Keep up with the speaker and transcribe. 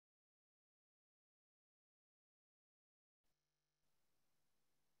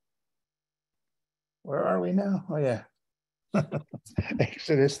Where are we now? Oh, yeah.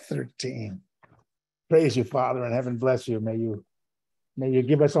 Exodus 13. Praise you, Father in heaven. Bless you. May you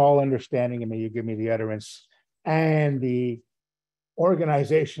give us all understanding, and may you give me the utterance and the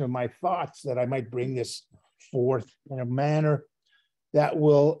organization of my thoughts, that I might bring this forth in a manner that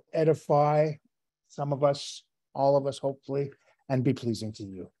will edify some of us, all of us, hopefully, and be pleasing to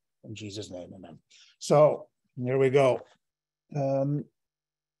you. In Jesus' name, amen. So here we go.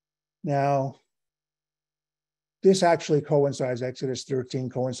 Now, this actually coincides, Exodus 13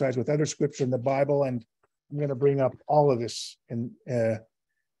 coincides with other scripture in the Bible, and I'm going to bring up all of this in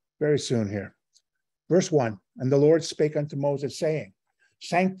very soon here. Verse 1, and the Lord spake unto Moses, saying,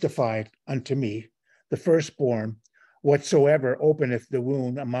 sanctify unto me the firstborn, whatsoever openeth the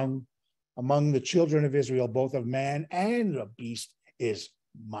womb among the children of Israel, both of man and of beast, is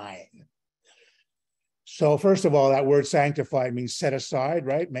mine. So first of all, that word sanctify means set aside,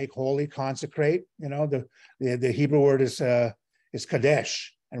 right? Make holy, consecrate. You know, the Hebrew word is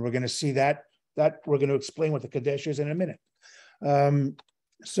kadesh, and we're going to see that we're going to explain what the kadesh is in a minute.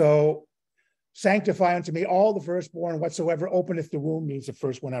 So sanctify unto me all the firstborn whatsoever openeth the womb, means the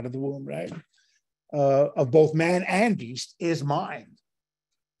first one out of the womb, right? Of both man and beast is mine.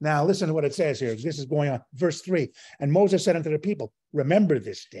 Now listen to what it says here. This is going on. Verse 3, and Moses said unto the people, remember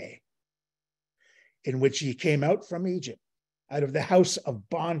this day in which ye came out from Egypt, out of the house of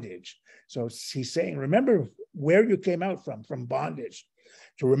bondage. So he's saying, remember where you came out from bondage,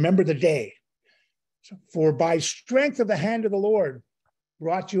 to remember the day. For by strength of the hand of the Lord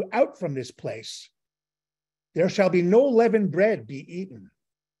brought you out from this place. There shall be no leavened bread be eaten.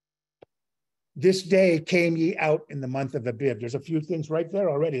 This day came ye out in the month of Abib. There's a few things right there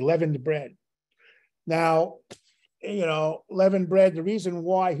already, leavened bread. Now, you know, leavened bread, the reason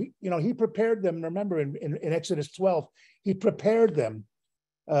why, he prepared them, remember in Exodus 12, he prepared them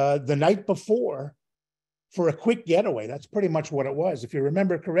the night before for a quick getaway. That's pretty much what it was. If you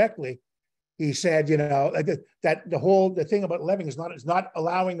remember correctly, he said, that the thing about leavening is not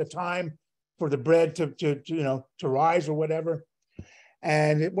allowing the time for the bread to rise or whatever.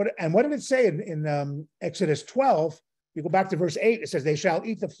 And what did it say in Exodus 12? You go back to verse 8, it says, they shall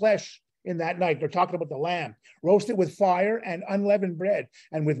eat the flesh in that night. They're talking about the lamb, roasted with fire and unleavened bread,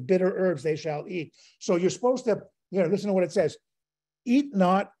 and with bitter herbs they shall eat. So you're supposed to, listen to what it says. Eat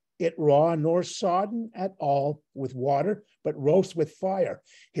not it raw, nor sodden at all with water, but roast with fire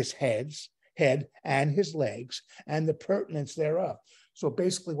his head and his legs and the purtenance thereof. So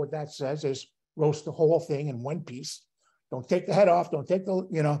basically what that says is roast the whole thing in one piece. Don't take the head off. Don't take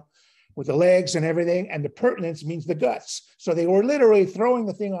with the legs and everything. And the purtenance means the guts. So they were literally throwing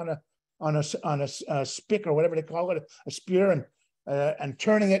the thing on a spick or whatever they call it, a spear, and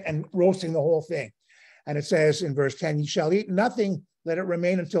turning it and roasting the whole thing. And it says in verse 10, ye shall eat nothing, let it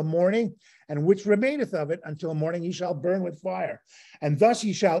remain until morning, and which remaineth of it until morning ye shall burn with fire. And thus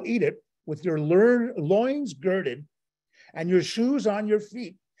ye shall eat it with your loins girded, and your shoes on your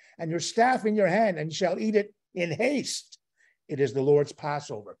feet, and your staff in your hand, and ye shall eat it in haste. It is the Lord's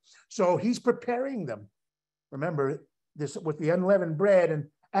Passover. So he's preparing them. Remember this with the unleavened bread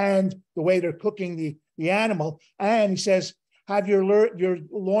and the way they're cooking the animal. And he says, have your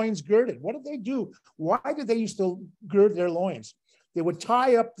loins girded. What did they do? Why did they used to gird their loins? They would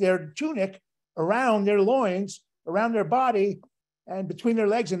tie up their tunic around their loins, around their body, and between their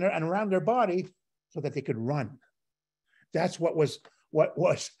legs and around their body, so that they could run. That's what was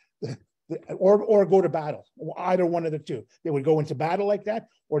or go to battle, either one of the two. They would go into battle like that,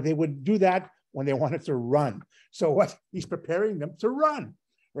 or they would do that when they wanted to run. So what he's preparing them to run,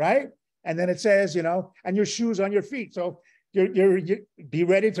 right? And then it says, and your shoes on your feet. So you be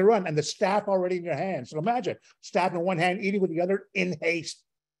ready to run, and the staff already in your hand. So imagine staff in one hand, eating with the other in haste.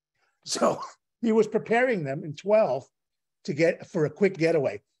 So he was preparing them in 12 to get for a quick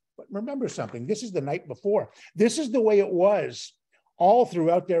getaway. But remember something, this is the night before. This is the way it was all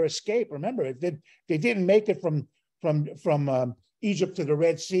throughout their escape. Remember, they didn't make it from Egypt to the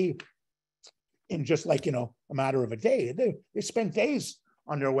Red Sea in just like, a matter of a day. They spent days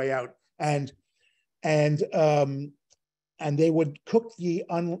on their way out, and they would cook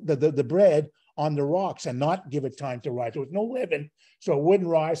the bread on the rocks and not give it time to rise. There was no leaven, so it wouldn't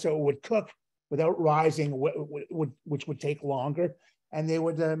rise. So it would cook without rising, which would take longer. And they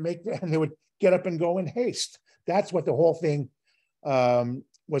would they would get up and go in haste. That's what the whole thing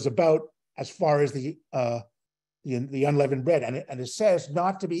was about, as far as the unleavened bread. And it says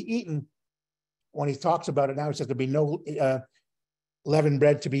not to be eaten. When he talks about it now, it says there'll be no leavened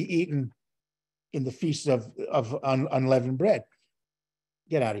bread to be eaten in the feast of unleavened bread.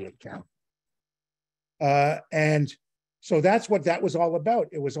 Get out of here, Cal. And so that's what that was all about.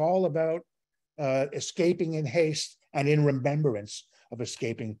 It was all about escaping in haste and in remembrance of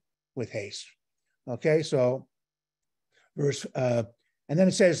escaping with haste. Okay, so and then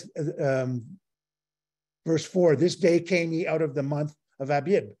it says, verse 4, this day came ye out of the month of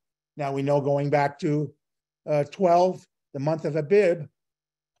Abib. Now we know, going back to 12, the month of Abib,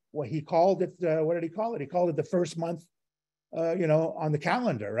 what he called it, what did he call it? He called it the first month, on the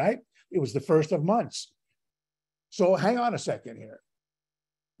calendar, right? It was the first of months. So hang on a second here.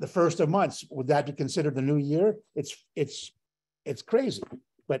 The first of months, would that be considered the new year? It's crazy.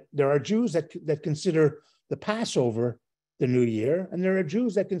 But there are Jews that consider the Passover the new year, and there are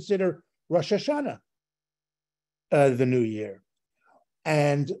Jews that consider Rosh Hashanah the new year.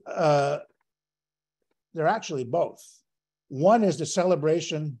 And they're actually both. One is the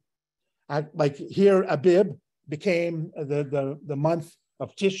celebration, like here, Abib became the month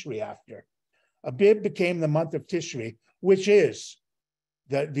of Tishri after. Abib became the month of Tishri, which is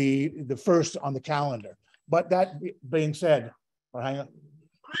the first on the calendar. But that being said, hang on.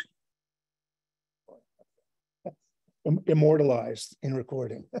 Immortalized in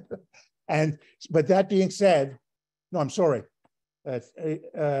recording. But that being said, no, I'm sorry.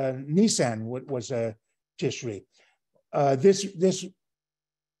 Nisan was a Tishri. This,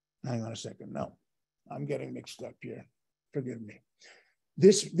 hang on a second. No, I'm getting mixed up here. Forgive me.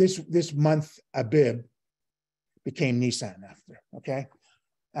 This month, Abib, became Nisan after, okay?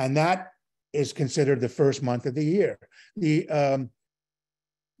 And that is considered the first month of the year. The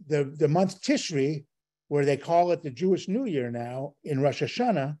month Tishri, where they call it the Jewish New Year now in Rosh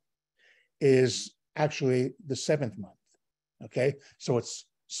Hashanah, is actually the 7th month, okay? So it's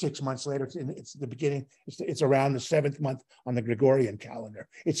 6 months later. It's the beginning. It's around the 7th month on the Gregorian calendar.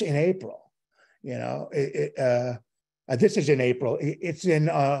 It's in April, this is in April. It's in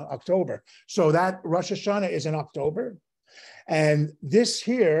October. So that Rosh Hashanah is in October. And this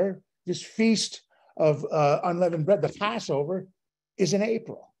feast of unleavened bread, the Passover, is in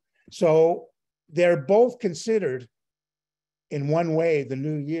April. So they're both considered in one way the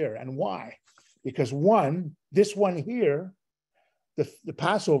new year. And why? Because this one here, the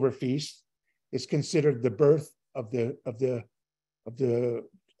Passover feast, is considered the birth of the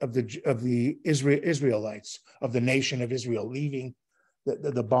Israelites, of the nation of Israel, leaving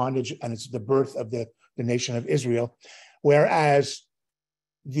the bondage, and it's the birth of the nation of Israel. Whereas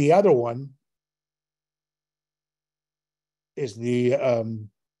the other one is the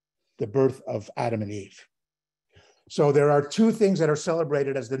birth of Adam and Eve. So there are two things that are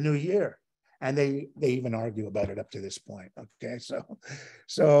celebrated as the new year, and they even argue about it up to this point. Okay,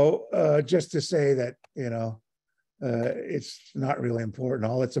 so just to say that it's not really important.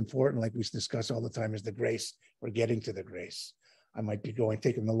 All that's important, like we discuss all the time, is the grace. We're getting to the grace. I might be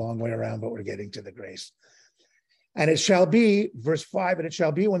taking the long way around, but we're getting to the grace. And it shall be, verse 5, and it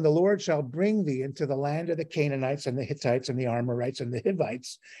shall be when the Lord shall bring thee into the land of the Canaanites and the Hittites and the Amorites and the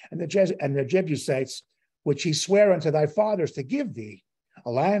Hivites and the Jebusites, which he sware unto thy fathers to give thee,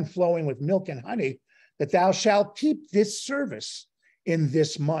 a land flowing with milk and honey, that thou shalt keep this service in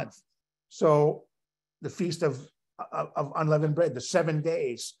this month. So the feast of unleavened bread, the 7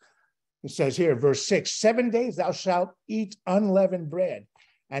 days, it says here, verse 6, 7 days thou shalt eat unleavened bread,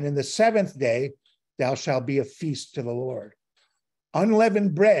 and in the 7th day thou shalt be a feast to the Lord.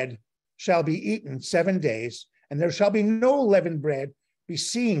 Unleavened bread shall be eaten 7 days, and there shall be no leavened bread be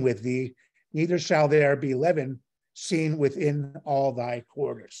seen with thee, neither shall there be leaven seen within all thy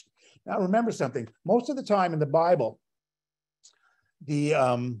quarters. Now remember something, most of the time in the Bible, the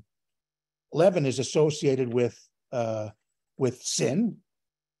leaven is associated with sin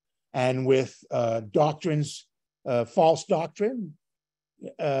and with doctrines, false doctrine,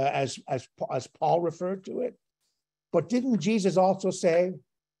 as Paul referred to it. But didn't Jesus also say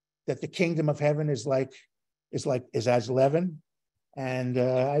that the kingdom of heaven is as leaven? And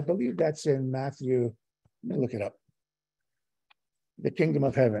I believe that's in Matthew. Let me look it up. The kingdom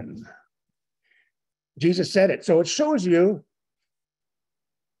of heaven. Jesus said it. So it shows you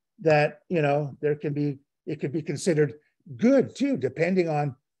that it could be considered good too, depending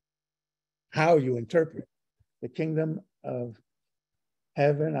on how you interpret the kingdom of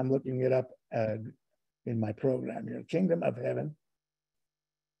heaven. I'm looking it up in my program here. Kingdom of heaven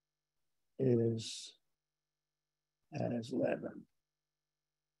is as leaven.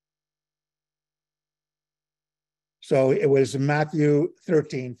 So it was Matthew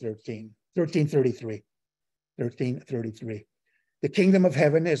 13:33. The kingdom of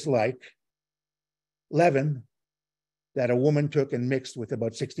heaven is like leaven that a woman took and mixed with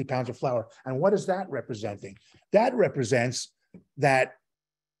about 60 pounds of flour. And what is that representing? That represents that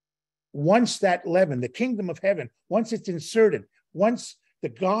once that leaven, the kingdom of heaven, once it's inserted, once the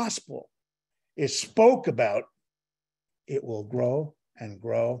gospel is spoke about, it will grow and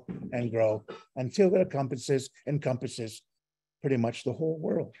grow and grow until it encompasses pretty much the whole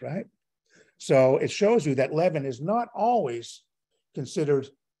world, right? So it shows you that leaven is not always considered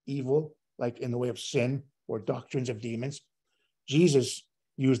evil, like in the way of sin or doctrines of demons. Jesus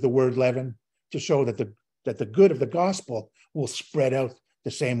used the word leaven to show that the good of the gospel will spread out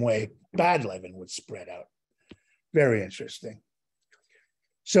the same way bad leaven would spread out. Very interesting.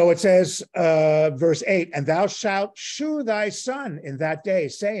 So it says, verse 8, and thou shalt shew thy son in that day,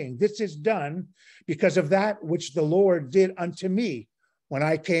 saying, this is done because of that which the Lord did unto me when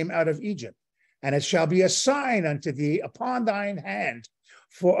I came out of Egypt. And it shall be a sign unto thee upon thine hand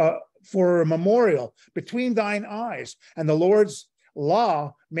for a memorial between thine eyes, and the Lord's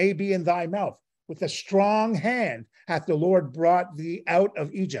law may be in thy mouth. With a strong hand hath the Lord brought thee out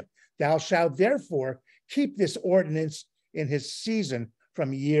of Egypt. Thou shalt therefore keep this ordinance in his season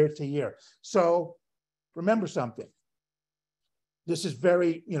from year to year. So remember something. This is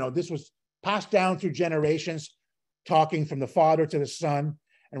very, this was passed down through generations, talking from the father to the son.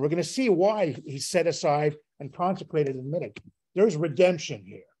 And we're going to see why he's set aside and consecrated in a minute. There's redemption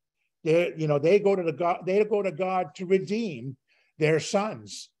here. They go to God to redeem their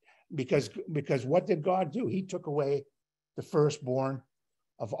sons, because what did God do? He took away the firstborn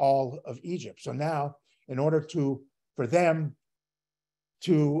of all of Egypt. So now, in order for them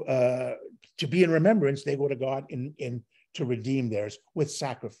to be in remembrance, they go to God to redeem theirs with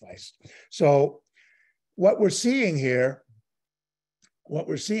sacrifice. So what we're seeing here,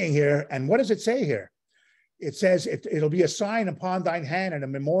 and what does it say here? It says it'll be a sign upon thine hand and a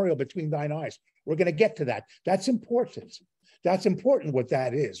memorial between thine eyes. We're going to get to that. That's important. That's important what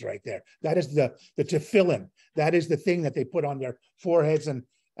that is right there. That is the tefillin. That is the thing that they put on their foreheads and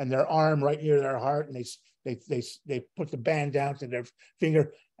their arm right near their heart, and they put the band down to their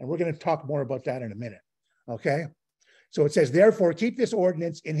finger. And we're going to talk more about that in a minute. Okay? So it says, therefore, keep this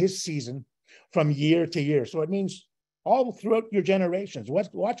ordinance in his season from year to year. So it means all throughout your generations.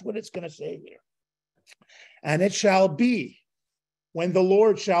 Watch what it's going to say here. And it shall be when the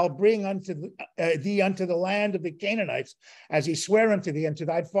Lord shall bring thee unto the land of the Canaanites, as he sware unto thee and to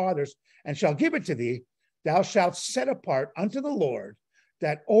thy fathers, and shall give it to thee, thou shalt set apart unto the Lord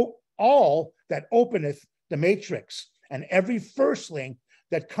that all that openeth the matrix, and every firstling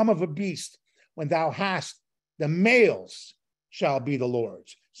that come of a beast, when thou hast the males, shall be the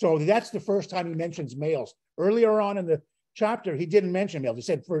Lord's. So that's the first time he mentions males. Earlier on in the chapter, he didn't mention males. He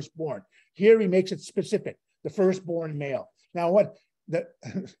said firstborn. Here he makes it specific, the firstborn male. Now they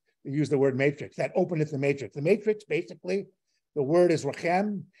use the word matrix, that openeth the matrix. The matrix, basically, the word is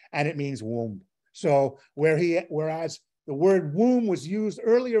rachem, and it means womb. So whereas the word womb was used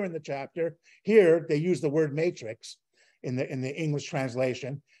earlier in the chapter, here they use the word matrix in the English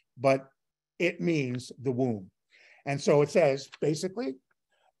translation, but it means the womb. And so it says, basically,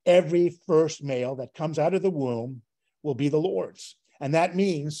 every first male that comes out of the womb will be the Lord's. And that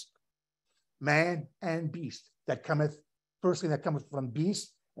means man and beast first thing that cometh from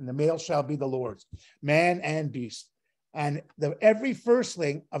beast, and the male shall be the Lord's. Man and beast. And every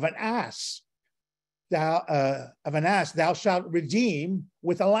firstling of an ass, thou shalt redeem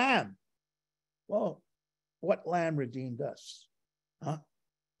with a lamb. Well, what lamb redeemed us? Huh?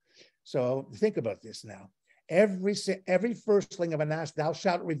 So think about this now. Every firstling of an ass thou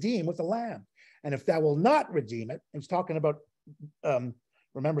shalt redeem with a lamb. And if thou will not redeem it, he's talking about,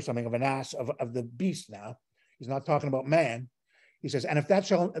 remember something, of an ass, of the beast now. He's not talking about man. He says, and if thou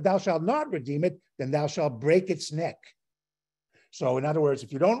shalt not redeem it, then thou shalt break its neck. So in other words,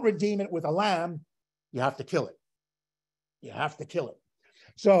 if you don't redeem it with a lamb, you have to kill it. You have to kill it.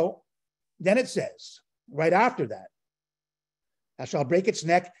 So then it says, right after that, thou shalt break its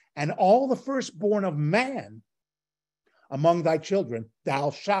neck, and all the firstborn of man among thy children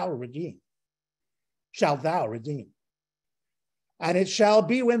thou shalt redeem. Shalt thou redeem. And it shall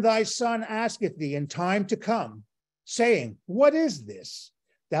be when thy son asketh thee in time to come, saying, what is this?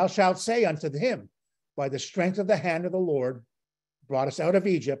 Thou shalt say unto him, by the strength of the hand of the Lord brought us out of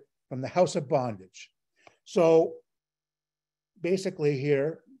Egypt from the house of bondage. So basically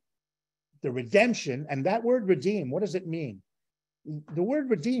here, the redemption, and that word redeem, what does it mean? The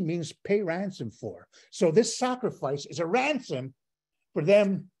word redeem means pay ransom for. So this sacrifice is a ransom for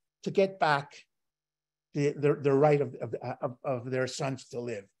them to get back the right of their sons to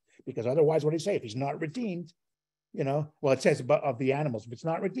live. Because otherwise, what do you say? If he's not redeemed, well, it says of the animals, if it's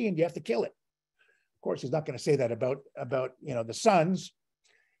not redeemed, you have to kill it. Of course, he's not going to say that about the sons,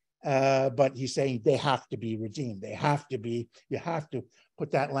 but he's saying they have to be redeemed. You have to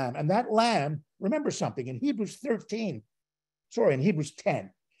put that lamb. And that lamb, remember something, in Hebrews 10,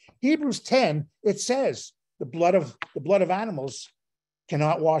 Hebrews 10, it says the blood of animals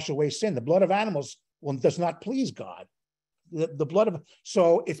cannot wash away sin. The blood of animals does not please God. The blood of,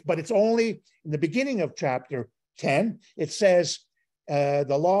 but it's only in the beginning of chapter 10, it says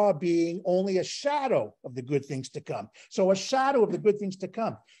the law being only a shadow of the good things to come. So a shadow of the good things to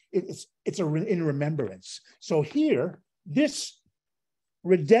come. It's in remembrance. So here, this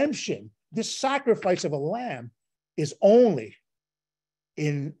redemption, this sacrifice of a lamb is only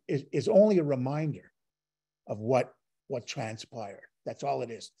a reminder of what transpired. That's all it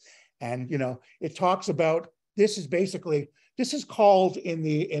is. And it talks about, this is called and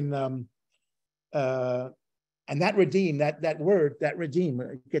that redeem, that word,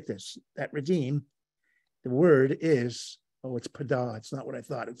 get this, that redeem, the word is, it's pada. It's not what I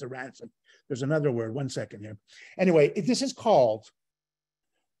thought. It's a ransom. There's another word. One second here. Anyway, this is called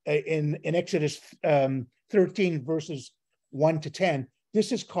in Exodus 13 verses 1 to 10.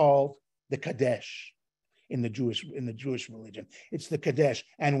 This is called the Kadesh in the Jewish religion. It's the Kadesh,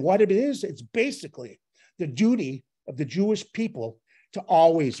 and what it is, it's basically the duty of the Jewish people to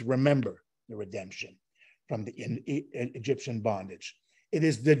always remember the redemption from the Egyptian bondage. It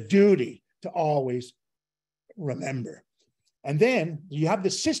is the duty to always remember. And then you have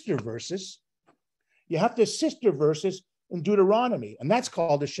the sister verses. You have the sister verses in Deuteronomy, and that's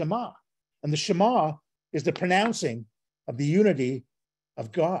called the Shema. And the Shema is the pronouncing of the unity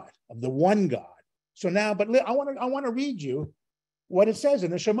of God, of the one God. So now, but I want to read you what it says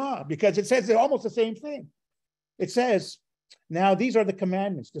in the Shema, because it says almost the same thing. It says, now these are the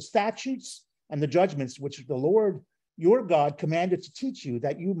commandments, the statutes and the judgments which the Lord your God commanded to teach you,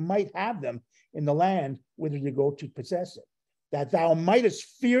 that you might have them in the land whither you go to possess it, that thou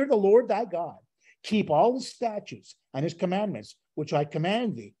mightest fear the Lord thy God, keep all his statutes and his commandments, which I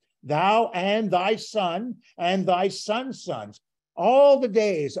command thee, thou and thy son and thy son's sons, all the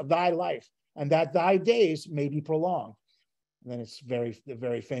days of thy life, and that thy days may be prolonged. And then it's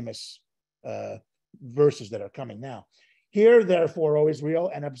very famous verses that are coming now. Hear therefore, O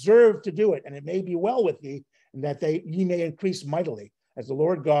Israel, and observe to do it, and it may be well with thee, and that ye may increase mightily, as the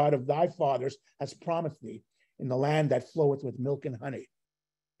Lord God of thy fathers has promised thee, in the land that floweth with milk and honey.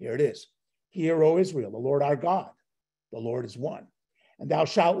 Here it is. Hear, O Israel, the Lord our God, the Lord is one. And thou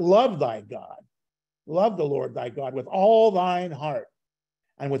shalt love thy God, love the Lord thy God with all thine heart,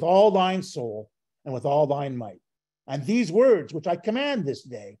 and with all thine soul, and with all thine might. And these words which I command this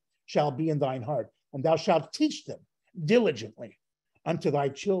day shall be in thine heart, and thou shalt teach them diligently unto thy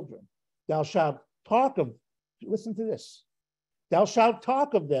children. Thou shalt talk of, listen to this, thou shalt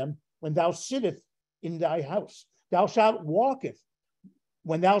talk of them when thou sittest in thy house. Thou shalt walketh,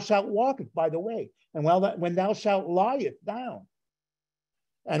 when thou shalt walketh by the way, and when thou shalt lieth down,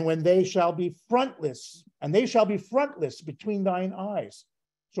 and when they shall be frontless, between thine eyes.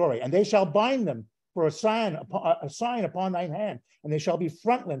 And they shall bind them for a sign upon thine hand, and they shall be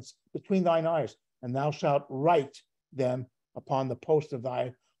frontlets between thine eyes, and thou shalt write them upon the post of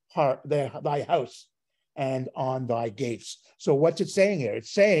thy heart, thy house, and on thy gates. So what's it saying here?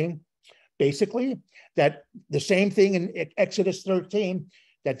 It's saying basically that the same thing in Exodus 13,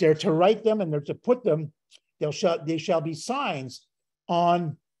 that they're to write them and they're to put them, they shall be signs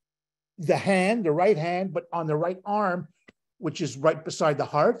on the hand, the right hand, but on the right arm, which is right beside the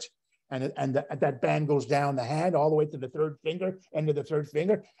heart, and that band goes down the hand all the way to the third finger, end of the third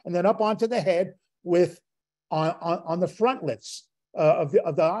finger, and then up onto the head with on the frontlets of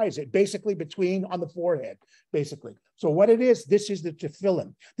the eyes, basically on the forehead, basically. So what it is, this is the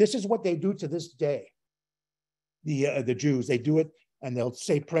tefillin. This is what they do to this day. The Jews, they do it, and they'll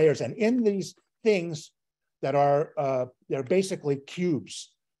say prayers, and in these things that are they're basically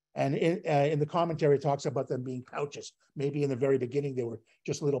cubes. And in the commentary, it talks about them being pouches. Maybe in the very beginning, they were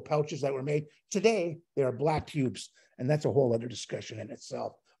just little pouches that were made. Today, they are black cubes. And that's a whole other discussion in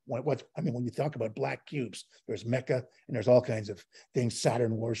itself. When you talk about black cubes, there's Mecca and there's all kinds of things,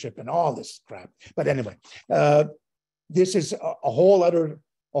 Saturn worship and all this crap. But anyway, this is a whole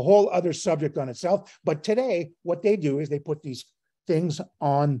other subject on itself. But today, what they do is they put these things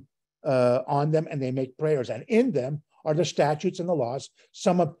on them, and they make prayers. And in them are the statutes and the laws,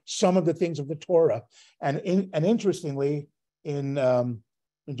 some of the things of the Torah. And interestingly, in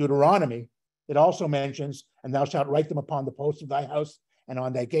Deuteronomy, it also mentions, and thou shalt write them upon the posts of thy house and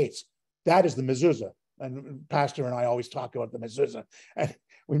on thy gates. That is the mezuzah. And Pastor and I always talk about the mezuzah. And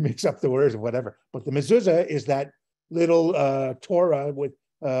we mix up the words or whatever. But the mezuzah is that little Torah with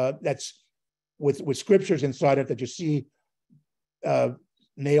scriptures inside it that you see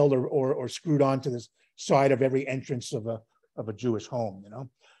nailed or screwed onto this side of every entrance of a Jewish home,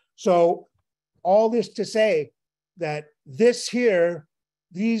 So all this to say that this here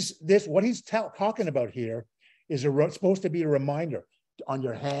what he's talking about here is supposed to be a reminder on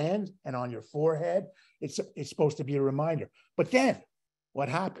your hand and on your forehead. It's supposed to be a reminder. But then what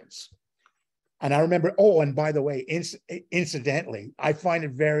happens? And I remember, oh, and by the way, incidentally, I find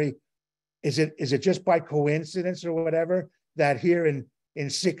it very, is it just by coincidence or whatever that here in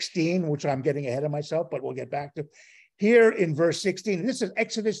 16, which I'm getting ahead of myself, but we'll get back to, here in verse 16, this is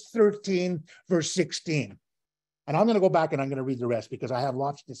Exodus 13, verse 16. And I'm going to go back and I'm going to read the rest because I have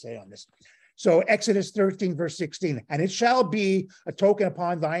lots to say on this. So Exodus 13, verse 16, and it shall be a token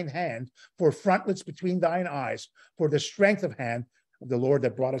upon thine hand for frontlets between thine eyes, for the strength of hand of the Lord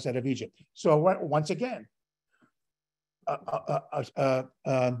that brought us out of Egypt. So once again, a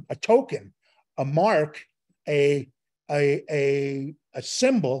token, a mark, a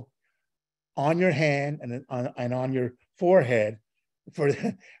symbol on your hand and on your forehead for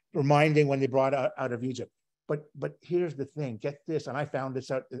reminding when they brought out of Egypt. But here's the thing, get this, and I found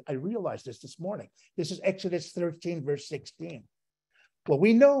this out, I realized this morning. This is Exodus 13, verse 16. Well,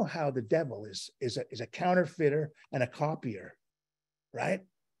 we know how the devil is a counterfeiter and a copier, right?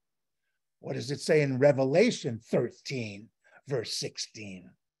 What does it say in Revelation 13, verse 16?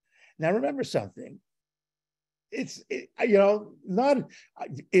 Now, remember something. Is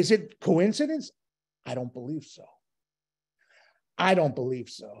it coincidence? I don't believe so. I don't believe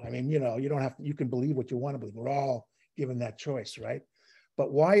so. I mean, you don't have to, you can believe what you want to believe. We're all given that choice, right?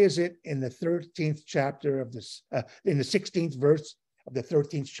 But why is it in the 13th chapter of this, in the 16th verse of the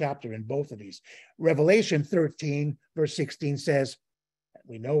 13th chapter in both of these? Revelation 13, verse 16 says,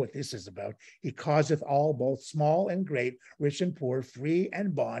 we know what this is about. He causeth all, both small and great, rich and poor, free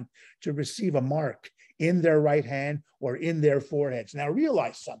and bond, to receive a mark in their right hand or in their foreheads. Now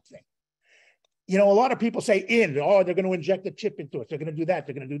realize something. A lot of people say they're going to inject a chip into us. They're going to do that.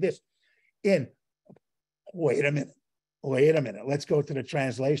 They're going to do this. Wait a minute. Let's go to the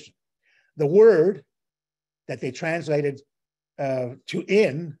translation. The word that they translated to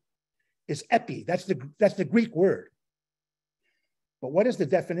in is epi. That's the Greek word. But what is the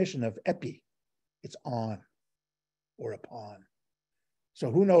definition of epi? It's on or upon. So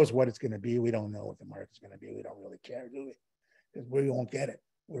who knows what it's going to be? We don't know what the mark is going to be. We don't really care, do we? Because we won't get it.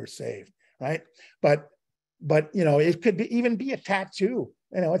 We're saved, right? But it could even be a tattoo.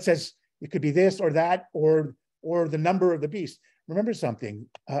 It says it could be this or that or the number of the beast. Remember something.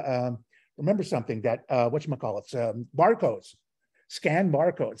 That barcodes, scan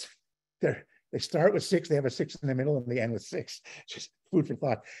barcodes. They start with 6, they have a 6 in the middle, and they end with 6. Just food for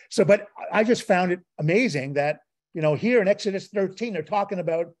thought. So, but I just found it amazing that, here in Exodus 13, they're talking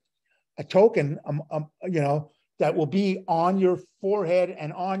about a token, that will be on your forehead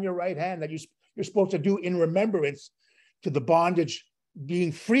and on your right hand that you're supposed to do in remembrance to the bondage,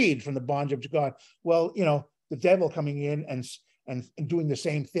 being freed from the bondage of God. Well, the devil coming in and doing the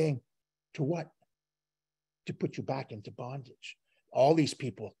same thing to what? To put you back into bondage. All these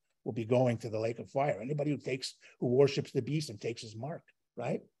people will be going to the lake of fire. Anybody who worships the beast and takes his mark,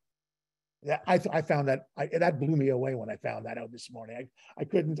 right? I found that that blew me away when I found that out this morning. I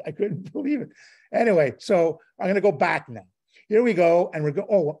couldn't believe it. Anyway, so I'm going to go back now. Here we go, and we're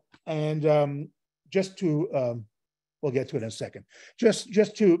just to we'll get to it in a second. Just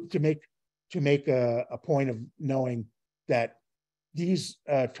to make a point of knowing that these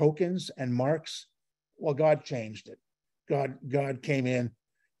tokens and marks, well, God changed it. God came in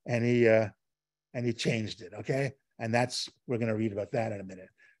and he changed it. Okay, and we're going to read about that in a minute.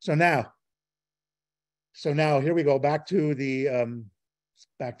 So now here we go back to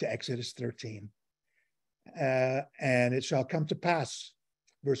Exodus 13. And it shall come to pass,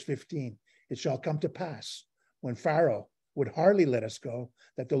 verse 15, it shall come to pass when Pharaoh would hardly let us go,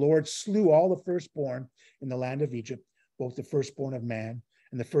 that the Lord slew all the firstborn in the land of Egypt, both the firstborn of man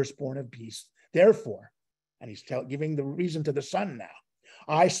and the firstborn of beast. Therefore, and he's giving the reason to the son now,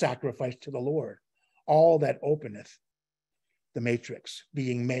 I sacrifice to the Lord all that openeth the matrix,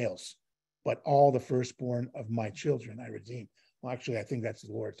 being males, but all the firstborn of my children I redeem. Well, actually, I think that's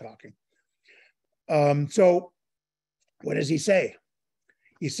the Lord talking. So what does he say?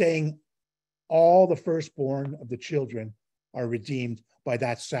 He's saying all the firstborn of the children are redeemed by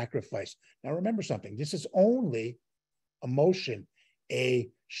that sacrifice. Now, remember something. This is only a motion, a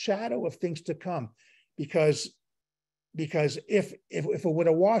shadow of things to come, because if it would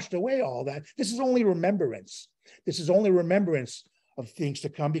have washed away all that, this is only remembrance. This is only remembrance of things to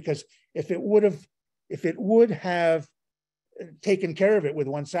come, because if it would have taken care of it with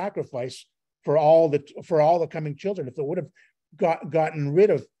one sacrifice for all the coming children, if it would have gotten rid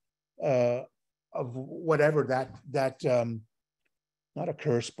of whatever that not a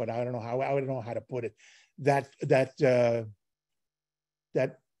curse, but I don't know how to put it, that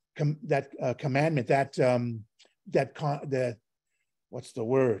commandment, what's the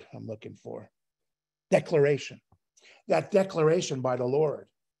word I'm looking for? Declaration. That declaration by the Lord,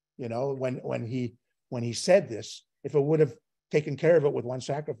 when he said this, if it would have taken care of it with one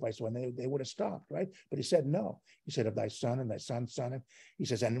sacrifice, when they would have stopped, right? But he said no. He said, of thy son and thy son's son. And he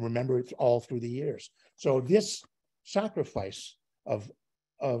says, and remember it's all through the years. So this sacrifice of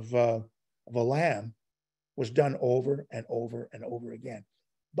a lamb was done over and over and over again.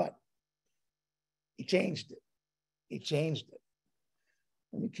 But he changed it. He changed it.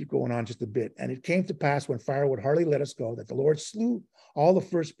 Let me keep going on just a bit. And it came to pass when fire would hardly let us go, that the Lord slew all the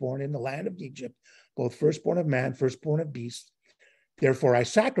firstborn in the land of Egypt, both firstborn of man, firstborn of beast. Therefore I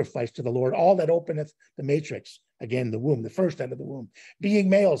sacrifice to the Lord all that openeth the matrix, again, the womb, the first out of the womb, being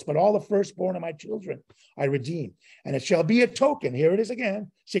males, but all the firstborn of my children I redeem. And it shall be a token. Here it is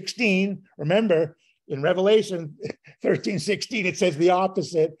again, 16. Remember, in Revelation 13:16, it says the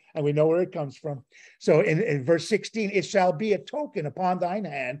opposite, and we know where it comes from. So in verse 16, it shall be a token upon thine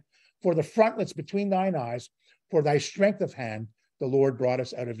hand for the frontlets between thine eyes, for thy strength of hand, the Lord brought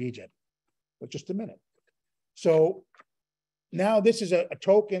us out of Egypt. But just a minute. So now this is a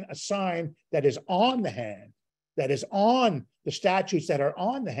token, a sign that is on the hand, that is on the statutes that are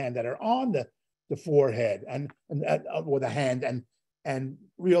on the hand, that are on the forehead and or the hand, and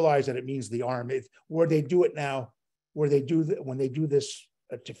realize that it means the arm. Where they do it now, when they do this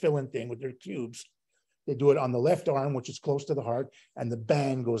tefillin thing with their cubes, they do it on the left arm, which is close to the heart, and the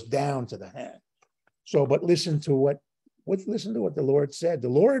band goes down to the hand. So, but listen to what the Lord said. The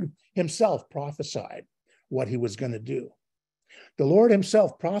Lord himself prophesied what he was going to do. The Lord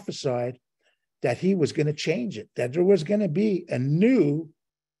himself prophesied that he was going to change it, that there was going to be a new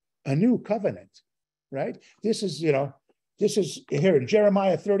covenant, right? This is here in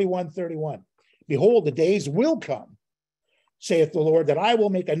Jeremiah 31:31. Behold, the days will come, saith the Lord, that I will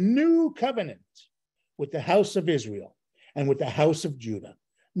make a new covenant with the house of Israel and with the house of Judah,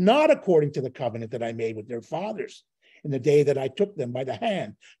 not according to the covenant that I made with their fathers in the day that I took them by the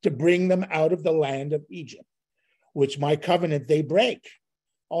hand to bring them out of the land of Egypt, which my covenant they break.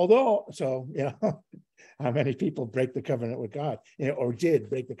 Although, how many people break the covenant with God, or did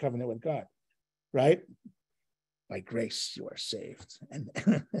break the covenant with God, right? By grace you are saved, and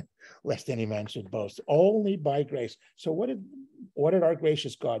lest any man should boast. Only by grace. So what did our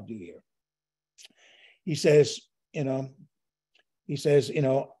gracious God do here? He says,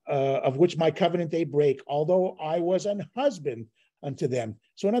 of which my covenant they break, although I was an husband unto them.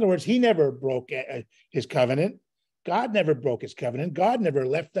 So in other words, he never broke his covenant. God never broke his covenant. God never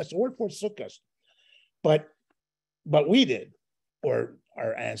left us or forsook us. But we did, or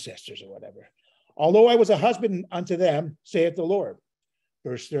our ancestors or whatever. Although I was a husband unto them, saith the Lord.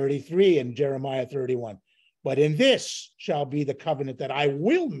 Verse 33 in Jeremiah 31. But in this shall be the covenant that I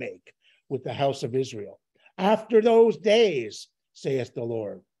will make with the house of Israel. After those days, saith the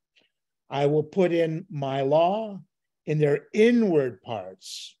Lord, I will put in my law in their inward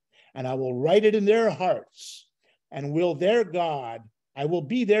parts, and I will write it in their hearts, and I will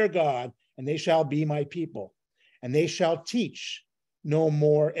be their God, and they shall be my people. And they shall teach no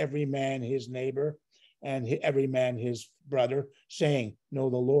more every man his neighbor and every man his brother, saying, know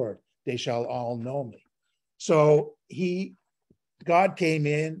the Lord. They shall all know me. So God came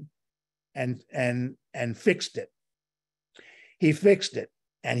in and fixed it. He fixed it.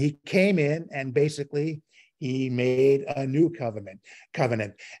 And he came in and basically he made a new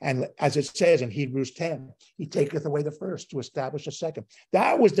covenant. And as it says in Hebrews 10, he taketh away the first to establish a second.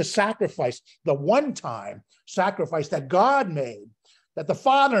 That was the sacrifice, the one-time sacrifice that God made, that the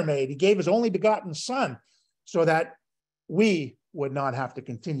Father made. He gave his only begotten Son so that we would not have to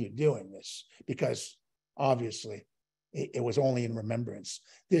continue doing this, because obviously it was only in remembrance.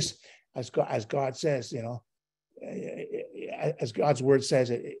 This, as God says, as God's word says,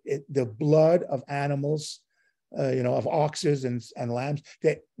 the blood of animals, of oxes and lambs,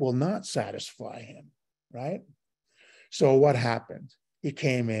 that will not satisfy him, right? So what happened? He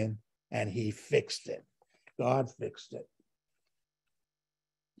came in and he fixed it. God fixed it.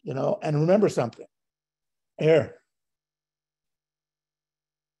 And remember something here.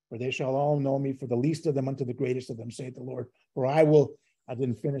 For they shall all know me, for the least of them unto the greatest of them, saith the Lord. For I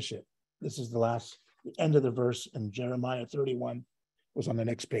didn't finish it. This is the end of the verse in Jeremiah 31. Was on the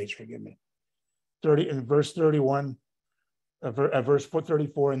next page, forgive me. Verse 31, verse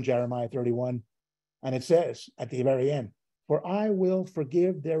 34 in Jeremiah 31. And it says at the very end, for I will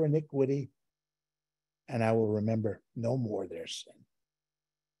forgive their iniquity, and I will remember no more their sin.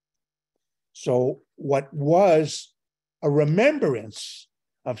 So what was a remembrance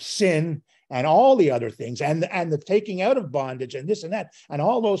of sin and all the other things, and the taking out of bondage and this and that, and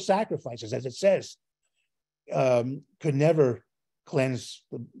all those sacrifices, as it says, could never cleanse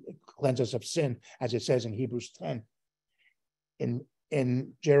us of sin, as it says in Hebrews 10.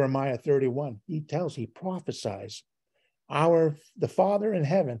 In Jeremiah 31, he prophesies. The Father in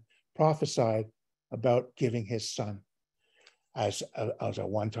heaven prophesied about giving his son as a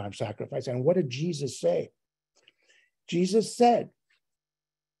one-time sacrifice. And what did Jesus say? Jesus said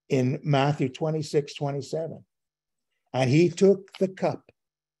in Matthew 26:27, and he took the cup.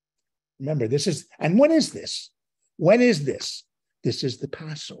 Remember, when is this? When is this? This is the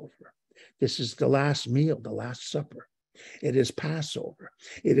Passover. This is the last meal, the Last Supper. It is Passover.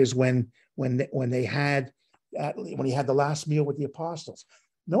 It is when he had the last meal with the apostles.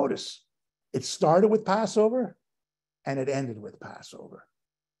 Notice, it started with Passover and it ended with Passover,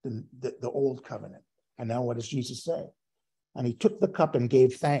 the old covenant. And now what does Jesus say? And he took the cup and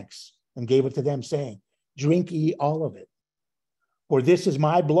gave thanks and gave it to them, saying, "Drink ye all of it, for this is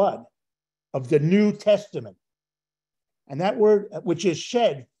my blood of the New Testament." And that word, which is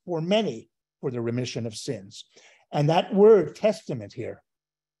shed for many for the remission of sins. And that word testament here,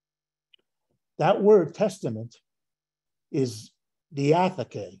 that word testament is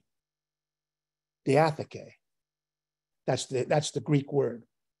diatheke. Diatheke. That's the Greek word.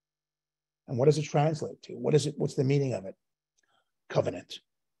 And what does it translate to? What's the meaning of it? Covenant.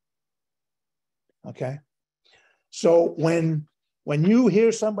 Okay. So when you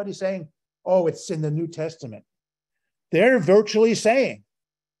hear somebody saying, "Oh, it's in the New Testament," they're virtually saying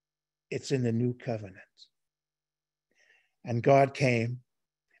it's in the new covenant. And God came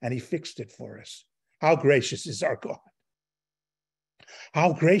and he fixed it for us. How gracious is our God?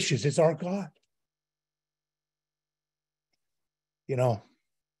 How gracious is our God? You know,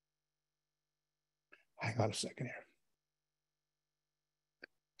 hang on a second here.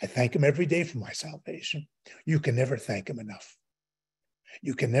 I thank him every day for my salvation. You can never thank him enough.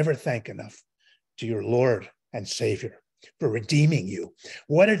 You can never thank enough to your Lord and Savior for redeeming you.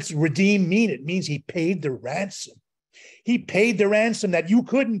 What does redeem mean? It means he paid the ransom. He paid the ransom that you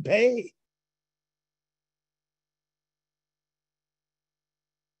couldn't pay.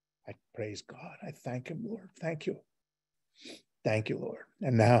 I praise God. I thank him, Lord. Thank you. Thank you, Lord.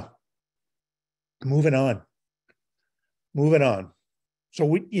 And now, moving on.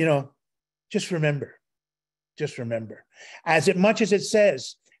 So just remember, as much as it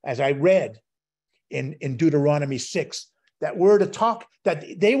says, as I read in Deuteronomy 6, that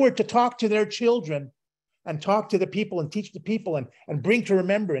they were to talk to their children and talk to the people and teach the people and bring to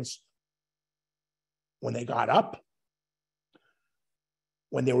remembrance when they got up,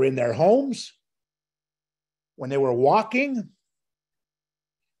 when they were in their homes, when they were walking,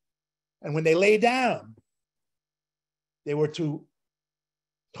 and when they lay down. They were to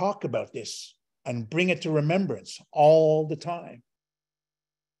talk about this and bring it to remembrance all the time.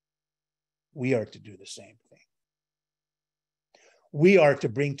 We are to do the same thing. We are to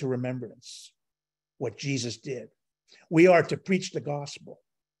bring to remembrance what Jesus did. We are to preach the gospel.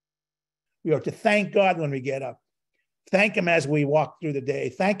 We are to thank God when we get up. Thank him as we walk through the day.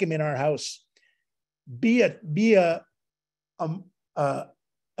 Thank him in our house. Be an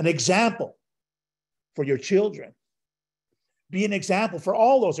example for your children. Be an example for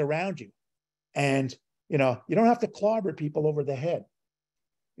all those around you. And, you don't have to clobber people over the head,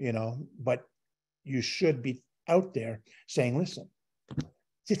 but you should be out there saying, listen,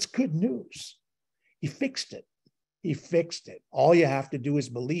 it's good news. He fixed it. He fixed it. All you have to do is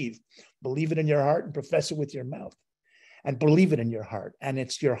believe it in your heart and profess it with your mouth, and believe it in your heart. And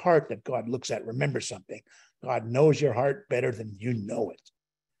it's your heart that God looks at. Remember something. God knows your heart better than you know it.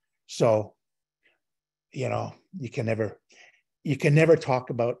 So, you can never talk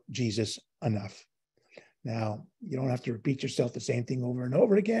about Jesus enough. Now, you don't have to repeat yourself the same thing over and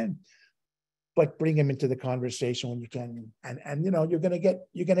over again, but bring him into the conversation when you can. And you're going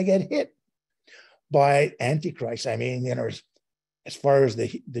to get hit by Antichrist. I mean, as far as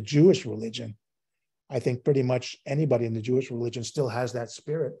the Jewish religion, I think pretty much anybody in the Jewish religion still has that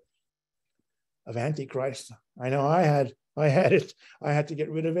spirit of Antichrist. I know I had it. I had to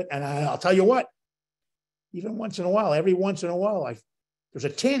get rid of it. And I'll tell you what, even every once in a while, there's a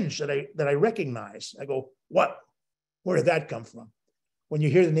tinge that I recognize. I go, what? Where did that come from? When you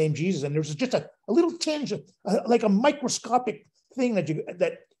hear the name Jesus, and there's just a little tinge, like a microscopic thing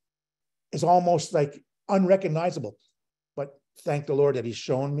that is almost like unrecognizable. But thank the Lord that he's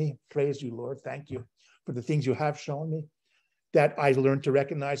shown me. Praise you, Lord. Thank you for the things you have shown me, that I learned to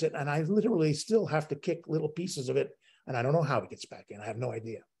recognize it. And I literally still have to kick little pieces of it. And I don't know how it gets back in. I have no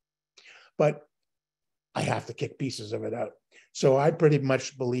idea. But I have to kick pieces of it out. So I pretty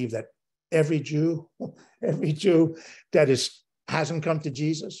much believe that every Jew that hasn't come to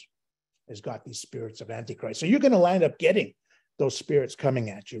Jesus has got these spirits of Antichrist. So you're going to wind up getting those spirits coming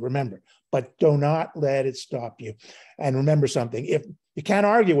at you, remember, but do not let it stop you. And remember something, if you can't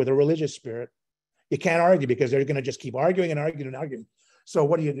argue with a religious spirit, you can't argue because they're going to just keep arguing and arguing and arguing. So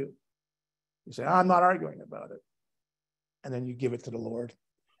what do? You say, I'm not arguing about it. And then you give it to the Lord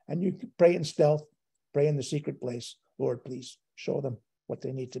and you pray in stealth, pray in the secret place. Lord, please show them what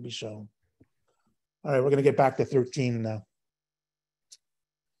they need to be shown. All right, we're going to get back to 13 now.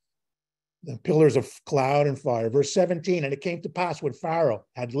 The pillars of cloud and fire. Verse 17, and it came to pass when Pharaoh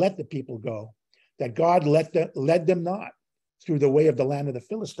had let the people go, that God led them not through the way of the land of the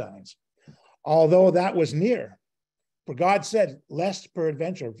Philistines, although that was near. For God said, lest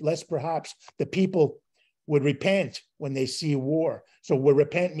perhaps the people would repent when they see war. So would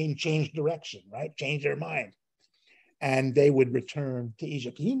repent mean change direction, right? Change their mind. And they would return to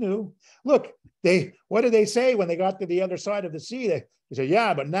Egypt. He knew. Look, what did they say when they got to the other side of the sea? They said,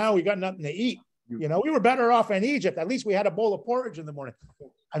 yeah, but now we got nothing to eat. You know, we were better off in Egypt. At least we had a bowl of porridge in the morning.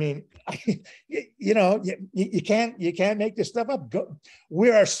 I mean, you can't make this stuff up.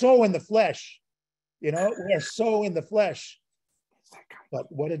 We are so in the flesh. You know, we are so in the flesh. But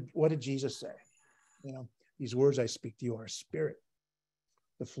what did Jesus say? You know, these words I speak to you are spirit.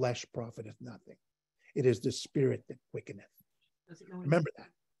 The flesh profiteth nothing. It is the spirit that quickeneth. Remember that.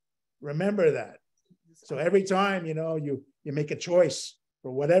 Remember that. So every time, you know, you make a choice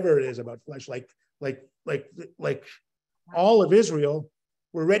for whatever it is about flesh, like all of Israel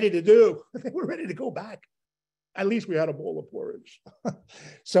were ready to do. They were ready to go back. At least we had a bowl of porridge.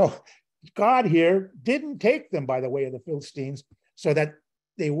 So God here didn't take them by the way of the Philistines so that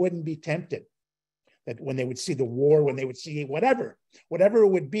they wouldn't be tempted. That when they would see the war, when they would see whatever it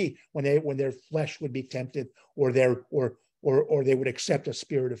would be, when their flesh would be tempted, or they would accept a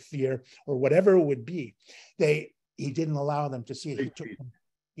spirit of fear, or whatever it would be, he didn't allow them to see it.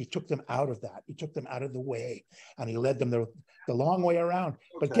 He took them out of that. He took them out of the way, and he led them the long way around.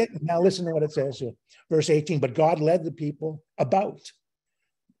 Okay. But now listen to what it says here, verse 18. But God led the people about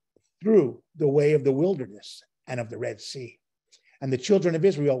through the way of the wilderness and of the Red Sea, and the children of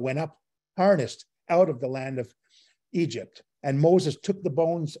Israel went up harnessed out of the land of Egypt. And Moses took the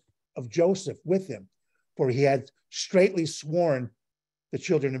bones of Joseph with him, for he had straitly sworn the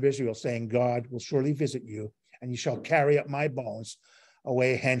children of Israel, saying, God will surely visit you, and you shall carry up my bones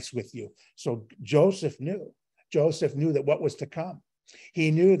away hence with you. So Joseph knew that what was to come.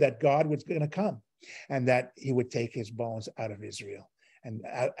 He knew that God was going to come and that he would take his bones out of Israel and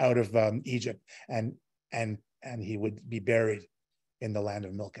out of Egypt, and he would be buried in the land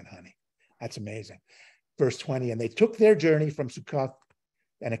of milk and honey. That's amazing. Verse 20, and they took their journey from Succoth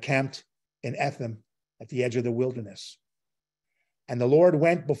and encamped in Etham at the edge of the wilderness. And the Lord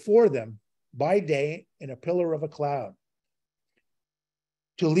went before them by day in a pillar of a cloud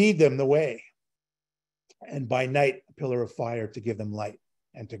to lead them the way, and by night a pillar of fire to give them light,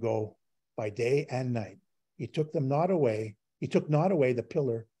 and to go by day and night. He took not away the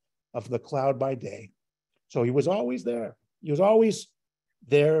pillar of the cloud by day. So he was always there. He was always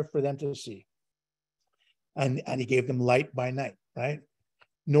there for them to see. And he gave them light by night, right?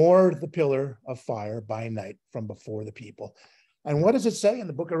 Nor the pillar of fire by night from before the people. And what does it say in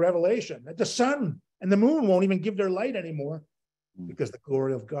the book of Revelation? That the sun and the moon won't even give their light anymore, because the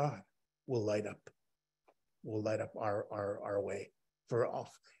glory of God will light up our way for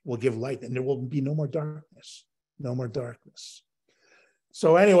off. We'll give light, and there will be no more darkness. No more darkness.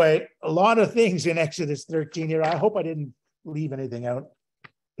 So anyway, a lot of things in Exodus 13 here. I hope I didn't leave anything out,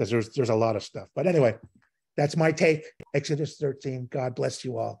 because there's a lot of stuff. But anyway, that's my take. Exodus 13. God bless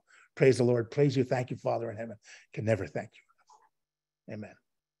you all. Praise the Lord. Praise you. Thank you, Father in heaven. Can never thank you enough. Amen.